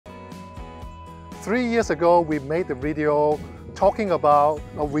3 years ago, we made a video talking about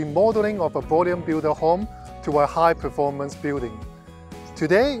a remodeling of a volume builder home to a high-performance building.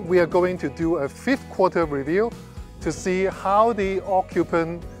 Today, we are going to do a 5th quarter review to see how the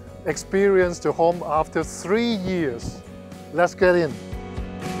occupant experienced the home after 3 years. Let's get in.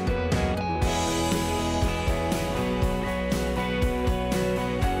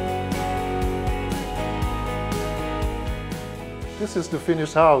 This is the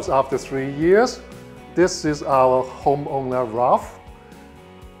finished house after 3 years. This is our homeowner, Ralph.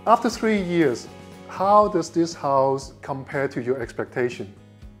 After 3 years, how does this house compare to your expectation?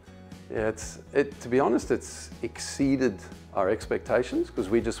 Yeah, to be honest, it's exceeded our expectations because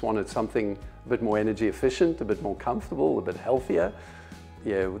we just wanted something a bit more energy efficient, a bit more comfortable, a bit healthier.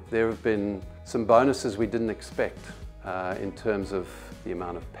 Yeah, there have been some bonuses we didn't expect in terms of the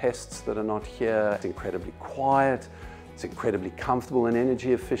amount of pests that are not here. It's incredibly quiet, it's incredibly comfortable and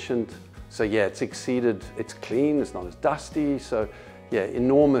energy efficient. So yeah, it's exceeded, it's clean, it's not as dusty. So yeah,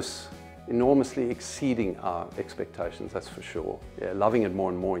 enormously exceeding our expectations, that's for sure. Yeah, loving it more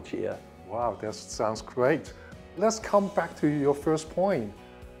and more each year. Wow, that sounds great. Let's come back to your first point,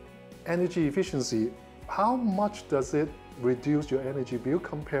 energy efficiency. How much does it reduce your energy bill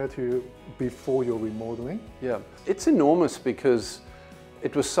compared to before your remodeling? Yeah, it's enormous because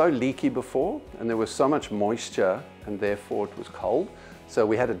it was so leaky before and there was so much moisture and therefore it was cold. So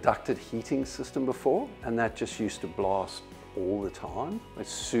we had a ducted heating system before and that just used to blast all the time as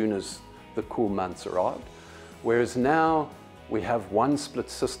soon as the cool months arrived. Whereas now we have one split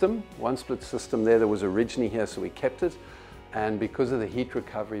system there that was originally here, so we kept it. And because of the heat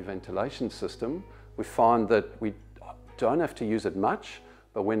recovery ventilation system, we find that we don't have to use it much,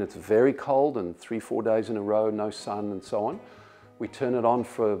 but when it's very cold and 3-4 days in a row, no sun and so on, we turn it on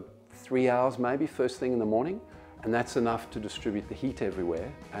for 3 hours maybe, first thing in the morning, and that's enough to distribute the heat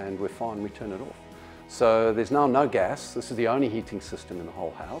everywhere, and we're fine, we turn it off. So there's now no gas. This is the only heating system in the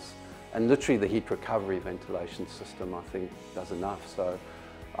whole house. And literally the heat recovery ventilation system, I think, does enough. So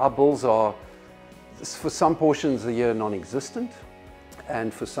our bills are, for some portions of the year, non-existent,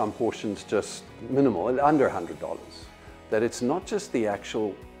 and for some portions just minimal, under $100. That it's not just the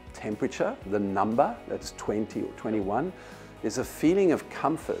actual temperature, the number, that's 20 or 21, there's a feeling of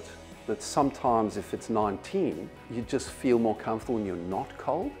comfort that sometimes if it's 19, you just feel more comfortable and you're not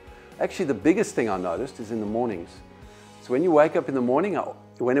cold. Actually, the biggest thing I noticed is in the mornings. So when you wake up in the morning,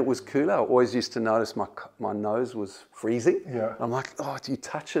 when it was cooler, I always used to notice my nose was freezing. Yeah. I'm like, oh, do you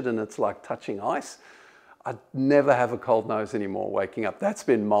touch it and it's like touching ice? I'd never have a cold nose anymore waking up. That's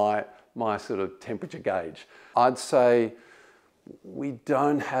been my sort of temperature gauge. I'd say we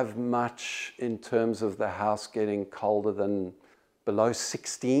don't have much in terms of the house getting colder than below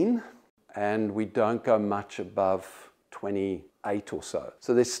 16, and we don't go much above 28 or so.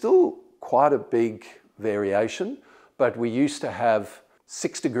 So there's still quite a big variation, but we used to have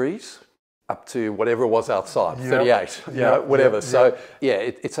 6 degrees up to whatever it was outside, 38, you know, whatever. So yeah,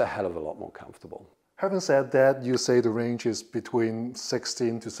 it's a hell of a lot more comfortable. Having said that, you say the range is between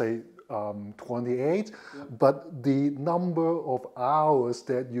 16 to say 28, but the number of hours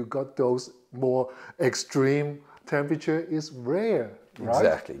that you got those more extreme temperature is rare, right?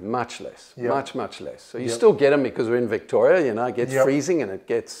 Exactly, much less, much less. So you still get them because we're in Victoria, you know, it gets freezing and it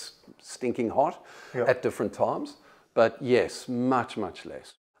gets stinking hot at different times. But yes, much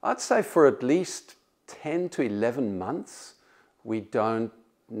less. I'd say for at least 10 to 11 months, we don't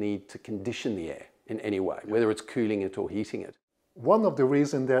need to condition the air in any way, whether it's cooling it or heating it. One of the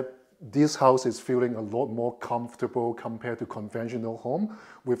reasons that this house is feeling a lot more comfortable compared to conventional home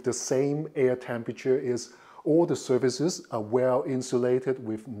with the same air temperature is all the surfaces are well insulated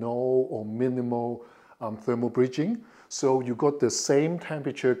with no or minimal thermal bridging. So you got the same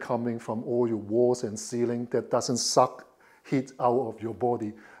temperature coming from all your walls and ceiling that doesn't suck heat out of your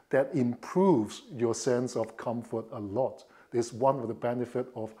body. That improves your sense of comfort a lot. It's one of the benefits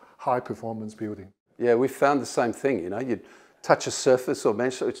of high performance building. Yeah, we found the same thing, you know, you touch a surface or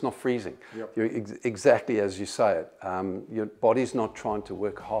bench, it's not freezing. You're exactly as you say it. Your body's not trying to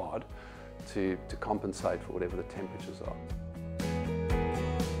work hard to compensate for whatever the temperatures are.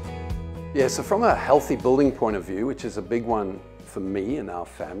 Yeah, so from a healthy building point of view, which is a big one for me and our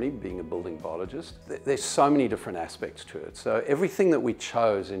family, being a building biologist, there's so many different aspects to it. So everything that we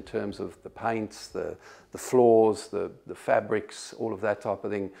chose in terms of the paints, the floors, the fabrics, all of that type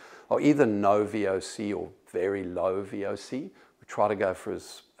of thing, are either no VOC or very low VOC. We try to go for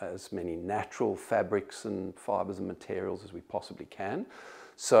as many natural fabrics and fibers and materials as we possibly can.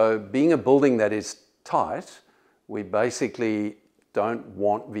 So being a building that is tight, we basically don't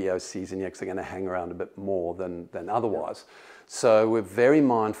want VOCs in here because they're going to hang around a bit more than otherwise. So we're very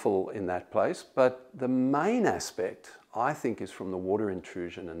mindful in that place. But the main aspect, I think, is from the water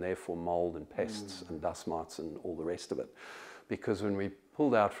intrusion and therefore mold and pests and dust mites and all the rest of it. Because when we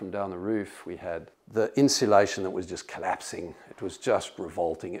pulled out from down the roof, we had the insulation that was just collapsing. It was just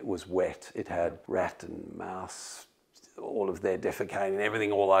revolting. It was wet. It had rat and mouse, all of their defecating,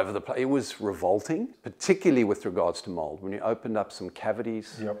 everything all over the place. It was revolting, particularly with regards to mold. When you opened up some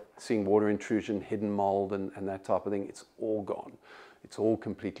cavities, seeing water intrusion, hidden mold and that type of thing, it's all gone. It's all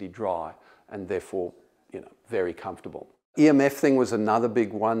completely dry and therefore, you know, very comfortable. EMF thing was another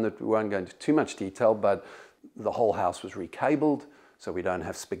big one that we won't go into too much detail, but the whole house was recabled, so we don't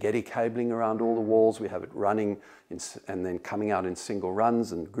have spaghetti cabling around all the walls. We have it running and then coming out in single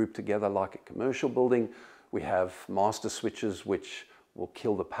runs and grouped together like a commercial building. We have master switches which will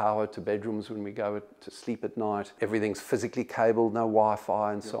kill the power to bedrooms when we go to sleep at night. Everything's physically cabled, no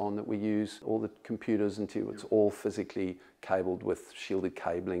Wi-Fi and so on that we use. All the computers it's all physically cabled with shielded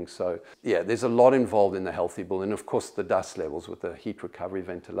cabling. So yeah, there's a lot involved in the healthy building. And of course the dust levels with the heat recovery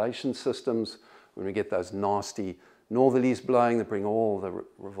ventilation systems. When we get those nasty northerlies blowing that bring all the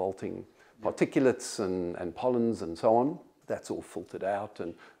revolting particulates and pollens and so on, that's all filtered out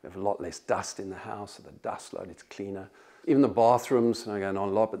and we have a lot less dust in the house, so the dust load is cleaner. Even the bathrooms, and I'm going on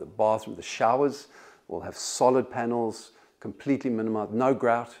a lot, but the showers will have solid panels, completely minimized, no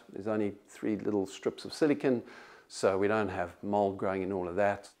grout. There's only 3 little strips of silicon, so we don't have mold growing in all of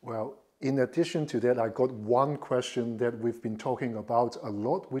that. Well, in addition to that, I got one question that we've been talking about a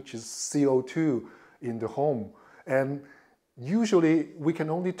lot, which is CO2 in the home. And usually we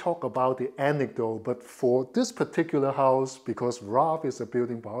can only talk about the anecdote, but for this particular house, because Ralph is a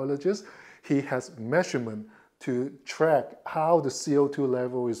building biologist, he has measurement to track how the CO2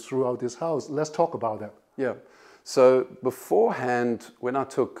 level is throughout this house. Let's talk about that. Yeah. So beforehand, when I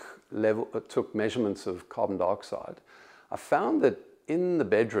took measurements of carbon dioxide, I found that in the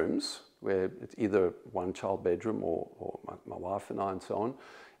bedrooms, where it's either one child bedroom or my wife and I and so on,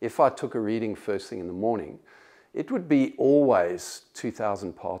 if I took a reading first thing in the morning, it would be always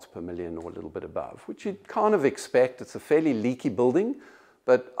 2,000 parts per million or a little bit above, which you'd kind of expect. It's a fairly leaky building,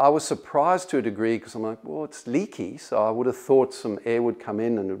 but I was surprised to a degree because I'm like, well, it's leaky, so I would have thought some air would come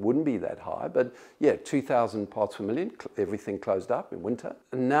in and it wouldn't be that high. But yeah, 2,000 parts per million, everything closed up in winter.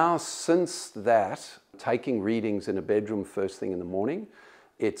 And now since that, taking readings in a bedroom first thing in the morning,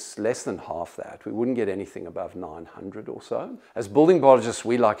 it's less than half that. We wouldn't get anything above 900 or so. As building biologists,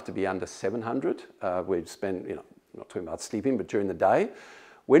 we like it to be under 700. We'd spend, you know, not talking about sleeping, but during the day.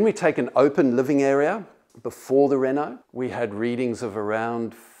 When we take an open living area, before the reno, we had readings of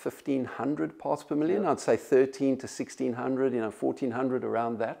around 1,500 parts per million. I'd say 1,300 to 1,600, 1,400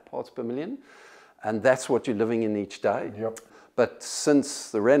 around that parts per million. And that's what you're living in each day. Yep. But since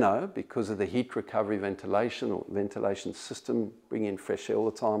the reno, because of the heat recovery ventilation or ventilation system, bringing in fresh air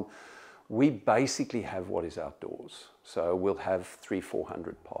all the time, we basically have what is outdoors. So we'll have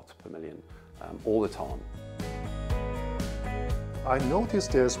 300-400 parts per million all the time. I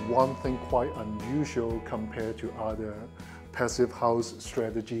noticed there's one thing quite unusual compared to other passive house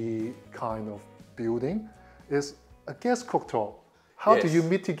strategy kind of building, is a gas cooktop. How do you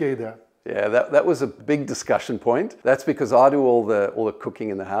mitigate that? Yeah, that was a big discussion point. That's because I do all the cooking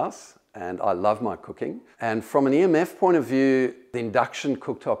in the house and I love my cooking. And from an EMF point of view, the induction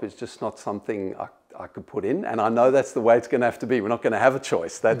cooktop is just not something I could put in. And I know that's the way it's going to have to be. We're not going to have a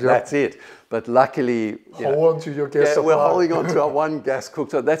choice. That's it. But luckily... Hold on to your gas supply. We're holding on to our one gas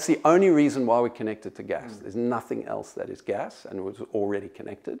cooktop. That's the only reason why we're connected to gas. There's nothing else that is gas and it was already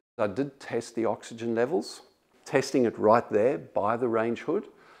connected. I did test the oxygen levels, testing it right there by the range hood,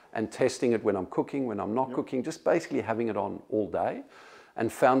 and testing it when I'm cooking, when I'm not cooking, just basically having it on all day, and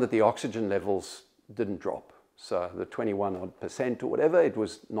found that the oxygen levels didn't drop. So the 21% or whatever, it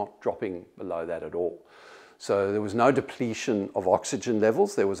was not dropping below that at all. So there was no depletion of oxygen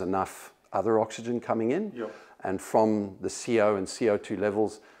levels. There was enough other oxygen coming in. Yep. And from the CO and CO2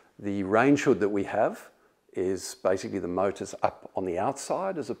 levels, the range hood that we have is basically the motors up on the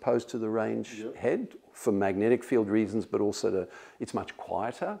outside as opposed to the range head for magnetic field reasons, but also it's much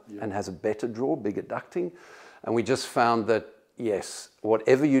quieter and has a better draw, bigger ducting. And we just found that, yes,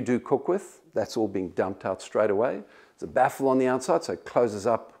 whatever you do cook with, that's all being dumped out straight away. There's a baffle on the outside, so it closes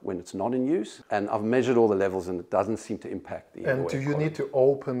up when it's not in use. And I've measured all the levels and it doesn't seem to impact the air And do you quality. need to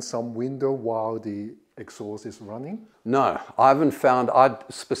open some window while the exhaust is running? No, I haven't found,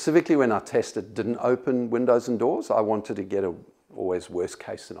 specifically when I tested, didn't open windows and doors. I wanted to get a always worst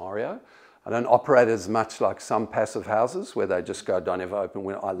case scenario. I don't operate as much like some passive houses where they just go, don't ever open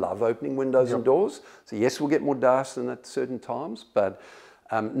windows. I love opening windows and doors. So yes, we'll get more dust in at certain times, but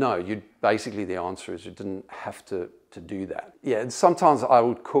No, basically the answer is you didn't have to do that. Yeah, and sometimes I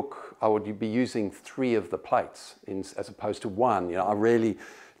would be using 3 of the plates as opposed to 1. You know, I really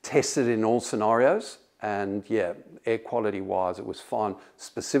tested in all scenarios, and yeah, air quality wise it was fine,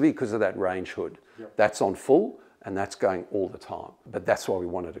 specifically because of that range hood. Yep. That's on full and that's going all the time, but that's why we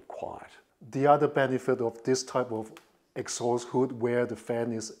wanted it quiet. The other benefit of this type of exhaust hood where the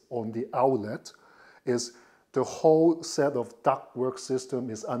fan is on the outlet is the whole set of ductwork system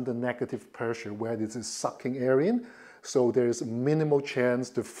is under negative pressure where this is sucking air in. So there is minimal chance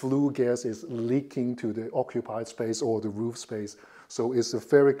the flue gas is leaking to the occupied space or the roof space. So it's a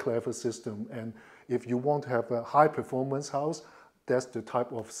very clever system. And if you want to have a high performance house, that's the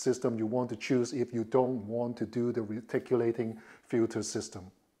type of system you want to choose if you don't want to do the reticulating filter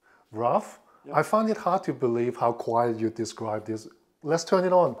system. Ralph, yep. I find it hard to believe how quiet you described this. Let's turn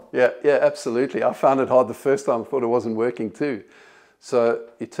it on. Yeah, absolutely. I found it hard the first time. I thought it wasn't working too. So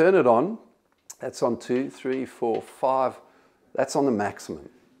you turn it on. That's on 2, 3, 4, 5. That's on the maximum.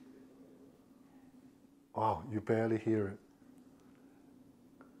 Wow, you barely hear it.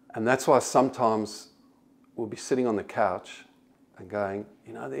 And that's why sometimes we'll be sitting on the couch and going,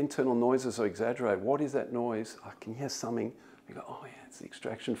 you know, the internal noises are exaggerated. What is that noise? I can hear something. You go, oh yeah, it's the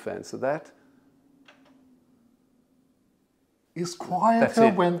extraction fan. So that is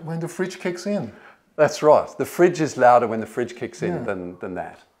quieter when the fridge kicks in. That's right. The fridge is louder when the fridge kicks in than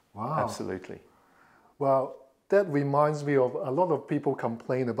that. Wow. Absolutely. Well, that reminds me of a lot of people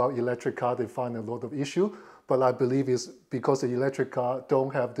complain about electric car. They find a lot of issue, but I believe it's because the electric car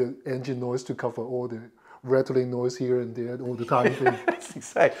don't have the engine noise to cover all the rattling noise here and there all the time. That's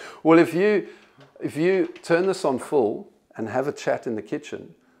exactly. Well, if you turn this on full and have a chat in the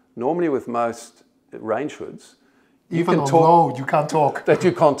kitchen, normally with most range hoods, even on low, you can't talk. That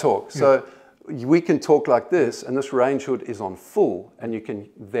you can't talk. So we can talk like this, and this range hood is on full, and you can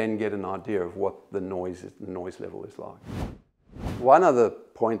then get an idea of what the noise level is like. One other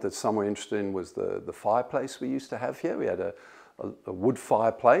point that's somewhere interesting was the fireplace we used to have here. We had a wood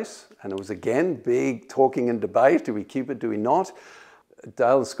fireplace, and it was again big talking and debate. Do we keep it? Do we not?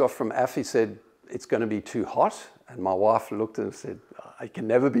 Dale and Scott from AFI said it's going to be too hot, and my wife looked and said it can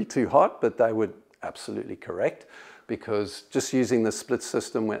never be too hot, but they were absolutely correct. Because just using the split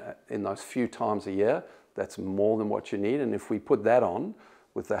system in those few times a year, that's more than what you need. And if we put that on,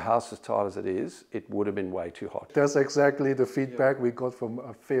 with the house as tight as it is, it would have been way too hot. That's exactly the feedback we got from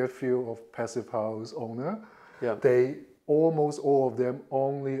a fair few of passive house owner. Yeah. They, almost all of them,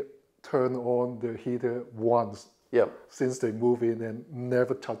 only turn on the heater once. Yep. Since they move in and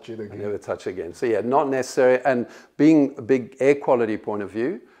never touch it again. Never touch again. So yeah, not necessary. And being a big air quality point of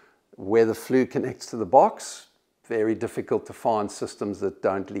view, where the flue connects to the box, very difficult to find systems that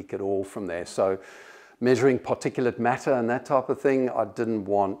don't leak at all from there. So measuring particulate matter and that type of thing, I didn't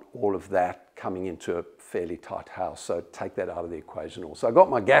want all of that coming into a fairly tight house. So take that out of the equation also. I got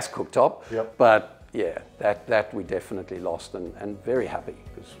my gas cooktop, but yeah, that we definitely lost and very happy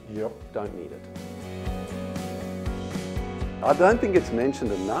because don't need it. I don't think it's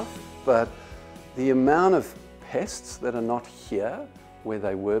mentioned enough, but the amount of pests that are not here where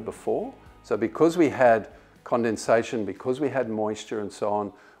they were before. So because we had condensation, because we had moisture and so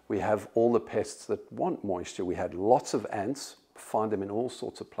on, we have all the pests that want moisture. We had lots of ants, find them in all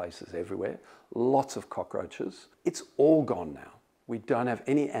sorts of places everywhere, lots of cockroaches. It's all gone now. We don't have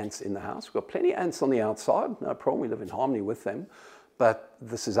any ants in the house. We've got plenty of ants on the outside, no problem, we live in harmony with them, but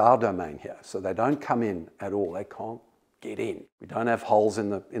this is our domain here, so they don't come in at all, they can't get in. We don't have holes in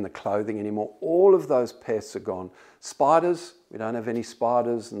the clothing anymore. All of those pests are gone. Spiders, we don't have any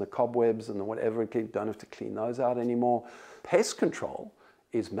spiders and the cobwebs and the whatever, don't have to clean those out anymore. Pest control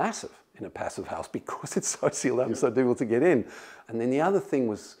is massive in a passive house because it's so sealed up and so difficult to get in. And then the other thing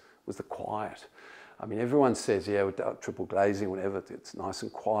was the quiet. I mean, everyone says, yeah, with triple glazing, whatever, it's nice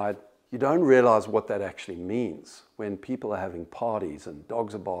and quiet. You don't realize what that actually means when people are having parties and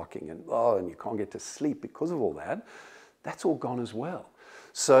dogs are barking and you can't get to sleep because of all that. That's all gone as well.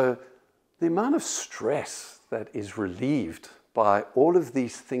 So the amount of stress that is relieved by all of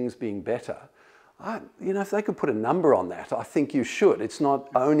these things being better, you know, if they could put a number on that, I think you should. It's not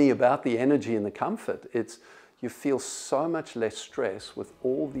only about the energy and the comfort, it's you feel so much less stress with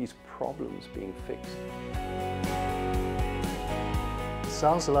all these problems being fixed.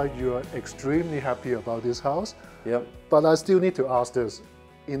 Sounds like you are extremely happy about this house. Yep. But I still need to ask this.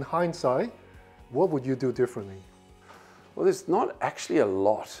 In hindsight, what would you do differently? Well, there's not actually a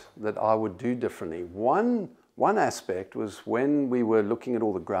lot that I would do differently. One aspect was when we were looking at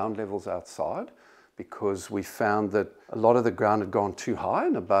all the ground levels outside, because we found that a lot of the ground had gone too high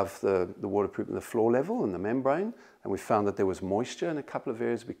and above the waterproofing, the floor level and the membrane. And we found that there was moisture in a couple of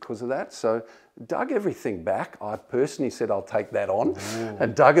areas because of that. So dug everything back. I personally said, I'll take that on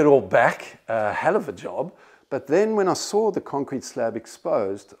and dug it all back. A hell of a job. But then when I saw the concrete slab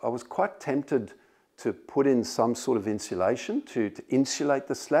exposed, I was quite tempted to put in some sort of insulation to insulate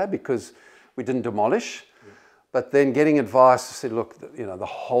the slab because we didn't demolish. But then getting advice, I said, look, you know, the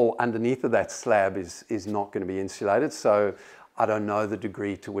whole underneath of that slab is not going to be insulated. So I don't know the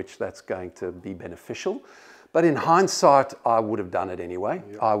degree to which that's going to be beneficial. But in hindsight, I would have done it anyway.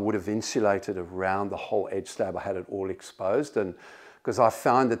 Yep. I would have insulated around the whole edge slab. I had it all exposed. And because I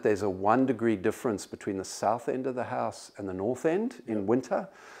found that there's a 1 degree difference between the south end of the house and the north end in winter.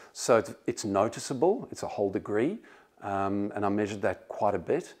 So it's noticeable. It's a whole degree. And I measured that quite a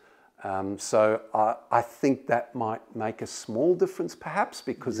bit. So I think that might make a small difference perhaps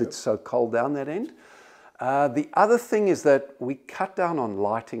because it's so cold down that end. The other thing is that we cut down on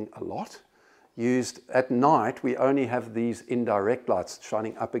lighting a lot. Used at night, we only have these indirect lights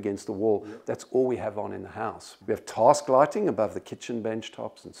shining up against the wall. That's all we have on in the house. We have task lighting above the kitchen bench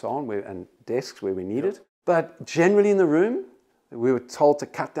tops and so on, and desks where we need it. But generally in the room, we were told to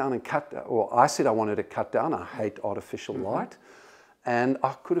cut down and cut down, or I said I wanted to cut down. I hate artificial light. And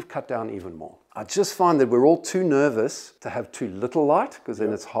I could have cut down even more. I just find that we're all too nervous to have too little light because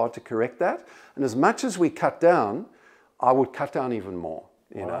then it's hard to correct that. And as much as we cut down, I would cut down even more.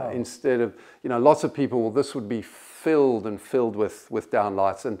 You know, instead of, you know, lots of people, well, this would be filled with down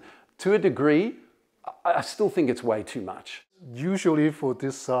lights. And to a degree, I still think it's way too much. Usually for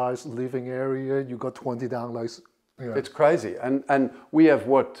this size living area, you got 20 down lights. Yeah. It's crazy. And we have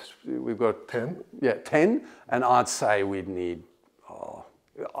what? We've got 10? Yeah, 10. And I'd say we'd need,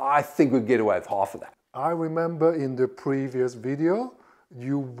 I think we'd get away with half of that. I remember in the previous video,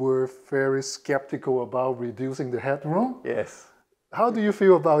 you were very skeptical about reducing the headroom. Yes. How do you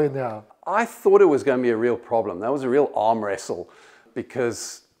feel about it now? I thought it was going to be a real problem. That was a real arm wrestle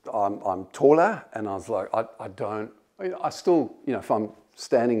because I'm taller and I was like, I still, you know, if I'm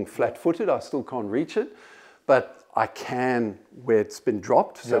standing flat-footed, I still can't reach it, but I can where it's been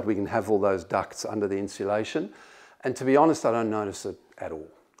dropped so that we can have all those ducts under the insulation. And to be honest, I don't notice it at all.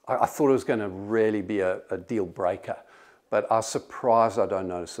 I thought it was going to really be a deal breaker, but I was surprised I don't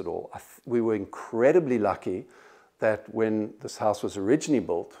notice it at all. We were incredibly lucky that when this house was originally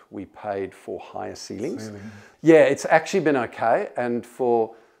built, we paid for higher ceilings. Yeah, it's actually been okay. And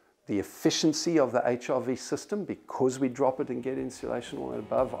for the efficiency of the HRV system, because we drop it and get insulation all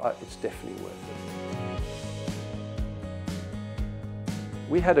above, it's definitely worth it.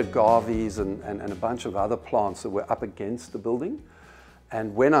 We had agaves and a bunch of other plants that were up against the building.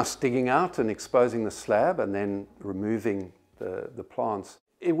 And when I was digging out and exposing the slab and then removing the plants,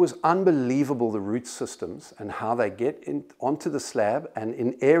 it was unbelievable, the root systems and how they get onto the slab and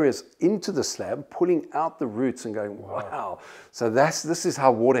in areas into the slab, pulling out the roots and going, wow. So this is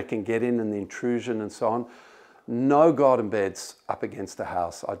how water can get in and the intrusion and so on. No garden beds up against the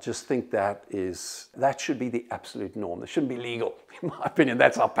house. I just think that should be the absolute norm. It shouldn't be legal, in my opinion.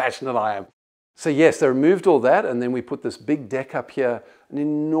 That's how passionate I am. So yes, they removed all that and then we put this big deck up here. An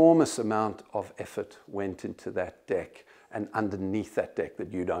enormous amount of effort went into that deck and underneath that deck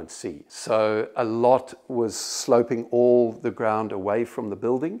that you don't see. So a lot was sloping all the ground away from the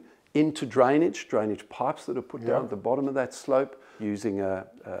building into drainage pipes that are put down at the bottom of that slope using a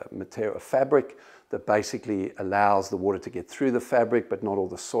fabric that basically allows the water to get through the fabric but not all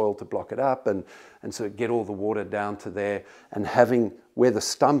the soil to block it up and so get all the water down to there and having where the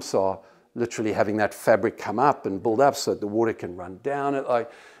stumps are, literally having that fabric come up and build up so that the water can run down.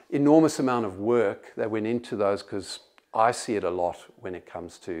 Like enormous amount of work that went into those because I see it a lot when it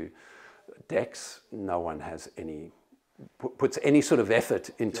comes to decks. No one has puts any sort of effort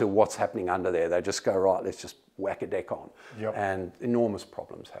into what's happening under there. They just go, right, let's just whack a deck on. And enormous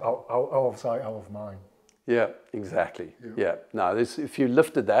problems happen. Out of sight, out of mind. Yeah, exactly. Yeah. No, if you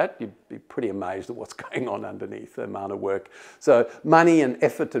lifted that, you'd be pretty amazed at what's going on underneath, the amount of work. So money and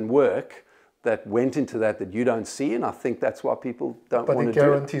effort and work that went into that you don't see, and I think that's why people don't want to do it. But it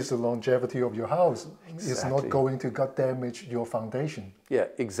guarantees the longevity of your house. Exactly. It's not going to damage your foundation. Yeah,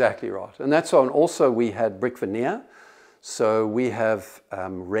 exactly right. And that's why, and also we had brick veneer. So we have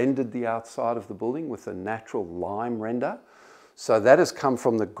rendered the outside of the building with a natural lime render. So that has come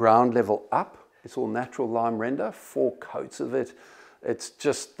from the ground level up. It's all natural lime render, 4 coats of it. It's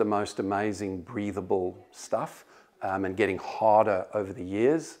just the most amazing breathable stuff. And getting harder over the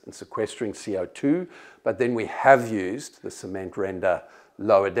years and sequestering CO2. But then we have used the cement render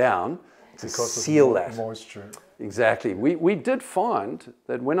lower down to because seal of that. moisture. Exactly. We did find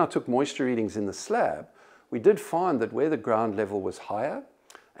that when I took moisture readings in the slab, we did find that where the ground level was higher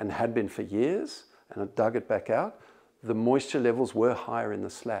and had been for years, and I dug it back out, the moisture levels were higher in the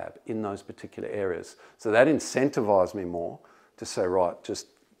slab in those particular areas. So that incentivized me more to say, right, just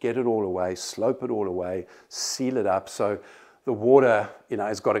get it all away, slope it all away, seal it up. So the water,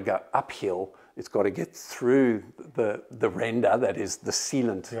 has got to go uphill. It's got to get through the render, that is the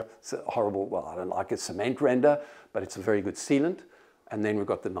sealant. Yep. It's a horrible, well, I don't like a cement render, but it's a very good sealant. And then we've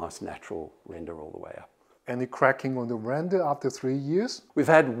got the nice natural render all the way up. Any cracking on the render after 3 years? We've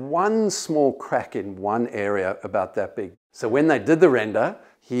had one small crack in one area about that big. So when they did the render,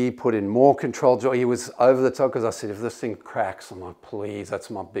 he put in more control joint. He was over the top because I said, if this thing cracks, I'm like, please, that's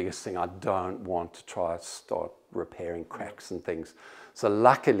my biggest thing. I don't want to try to start repairing cracks and things. So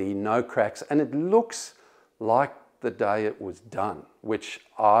luckily, no cracks. And it looks like the day it was done, which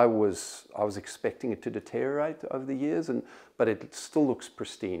I was expecting it to deteriorate over the years, but it still looks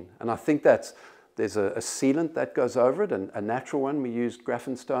pristine. And I think there's a sealant that goes over it, and a natural one. We used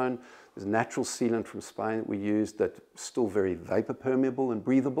graphenstone. There's a natural sealant from Spain that we used that's still very vapor permeable and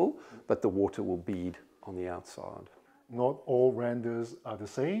breathable, but the water will bead on the outside. Not all renders are the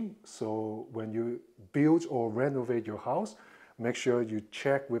same, so when you build or renovate your house, make sure you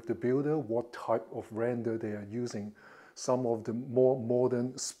check with the builder what type of render they are using. Some of the more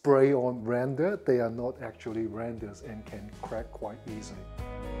modern spray-on render, they are not actually renders and can crack quite easily.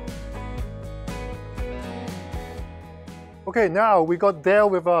 Okay, now we got Dale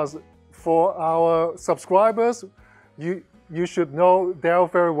with us. For our subscribers, you should know Dale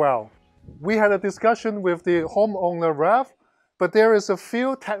very well. We had a discussion with the homeowner, Raf, but there is a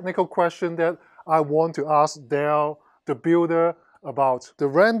few technical questions that I want to ask Dale, the builder, about the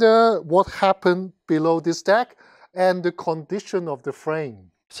render, what happened below this deck, and the condition of the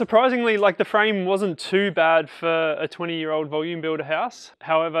frame. Surprisingly, the frame wasn't too bad for a 20-year-old volume builder house.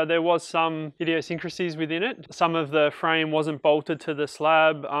 However, there was some idiosyncrasies within it. Some of the frame wasn't bolted to the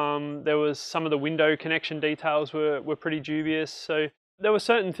slab. There was some of the window connection details were pretty dubious. So there were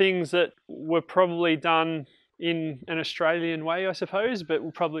certain things that were probably done in an Australian way, I suppose, but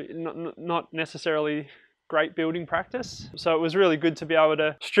were probably not necessarily great building practice. So it was really good to be able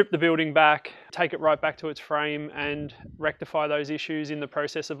to strip the building back, take it right back to its frame and rectify those issues in the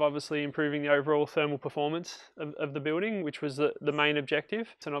process of obviously improving the overall thermal performance of the building, which was the main objective,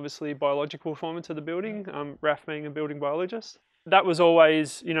 and obviously biological performance of the building, Raf being a building biologist. That was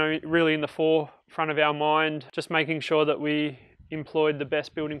always, really in the forefront of our mind, just making sure that we employed the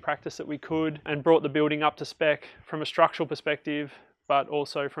best building practice that we could and brought the building up to spec from a structural perspective, but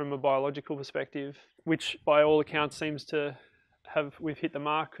also from a biological perspective, which by all accounts seems to we've hit the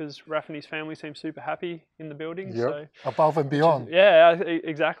mark, because Raf and his family seem super happy in the building. Yep. So, above and beyond.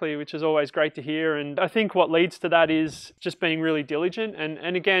 Exactly, which is always great to hear. And I think what leads to that is just being really diligent.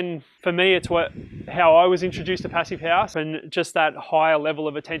 And again, for me, it's how I was introduced to Passive House, and just that higher level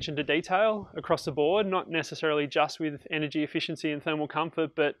of attention to detail across the board, not necessarily just with energy efficiency and thermal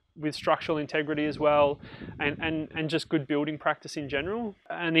comfort, but with structural integrity as well, and just good building practice in general.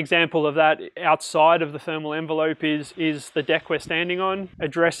 An example of that outside of the thermal envelope is the deck we're standing on,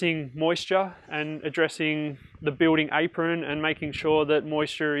 addressing moisture and addressing the building apron and making sure that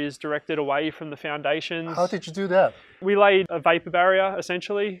moisture is directed away from the foundations. How did you do that? We laid a vapor barrier,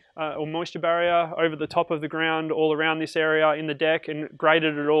 essentially, or moisture barrier over the top of the ground all around this area in the deck, and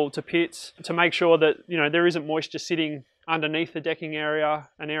graded it all to pits to make sure that there isn't moisture sitting underneath the decking area,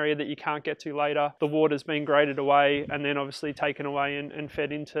 an area that you can't get to later. The water's been graded away and then obviously taken away and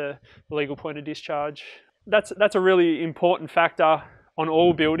fed into the legal point of discharge. That's a really important factor on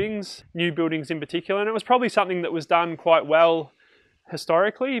all buildings, new buildings in particular, and it was probably something that was done quite well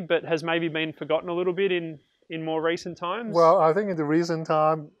historically, but has maybe been forgotten a little bit in more recent times. Well, I think in the recent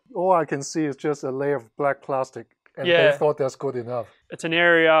time, all I can see is just a layer of black plastic, and they thought that's good enough. It's an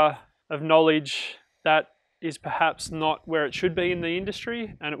area of knowledge that is perhaps not where it should be in the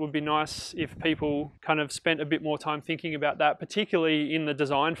industry, and it would be nice if people kind of spent a bit more time thinking about that, particularly in the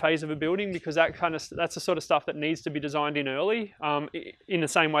design phase of a building, because that's the sort of stuff that needs to be designed in early, in the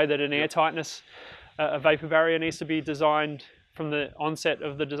same way that an air tightness, a vapor barrier needs to be designed from the onset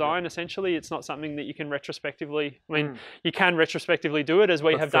of the design. Essentially, it's not something that you can retrospectively, you can retrospectively do it as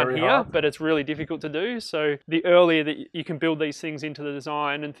we have done here, but it's really difficult to do. So the earlier that you can build these things into the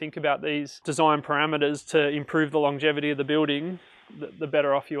design and think about these design parameters to improve the longevity of the building, the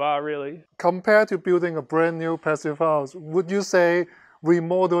better off you are, really. Compared to building a brand new passive house, would you say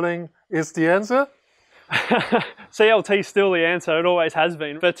remodeling is the answer? CLT is still the answer, it always has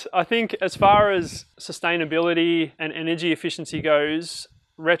been. But I think as far as sustainability and energy efficiency goes,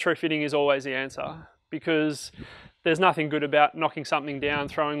 retrofitting is always the answer, because there's nothing good about knocking something down,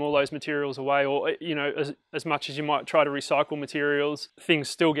 throwing all those materials away, or, you know, as much as you might try to recycle materials, things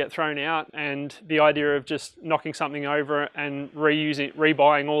still get thrown out. And the idea of just knocking something over and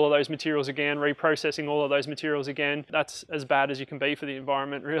rebuying all of those materials again, reprocessing all of those materials again, that's as bad as you can be for the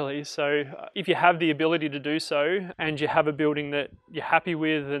environment, really. So if you have the ability to do so, and you have a building that you're happy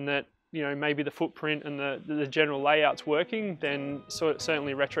with, and that, you know, maybe the footprint and the general layout's working, then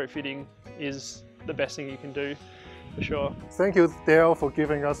certainly retrofitting is the best thing you can do, for sure. Thank you, Dale, for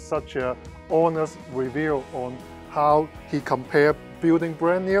giving us such an honest review on how he compared building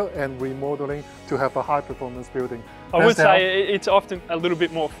brand new and remodeling to have a high-performance building. I would say it's often a little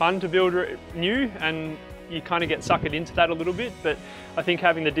bit more fun to build new, and you kind of get suckered into that a little bit, but I think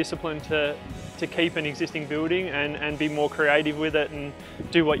having the discipline to keep an existing building and be more creative with it and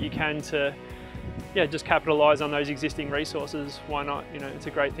do what you can to, yeah, just capitalise on those existing resources, why not? You know, it's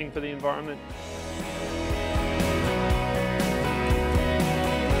a great thing for the environment.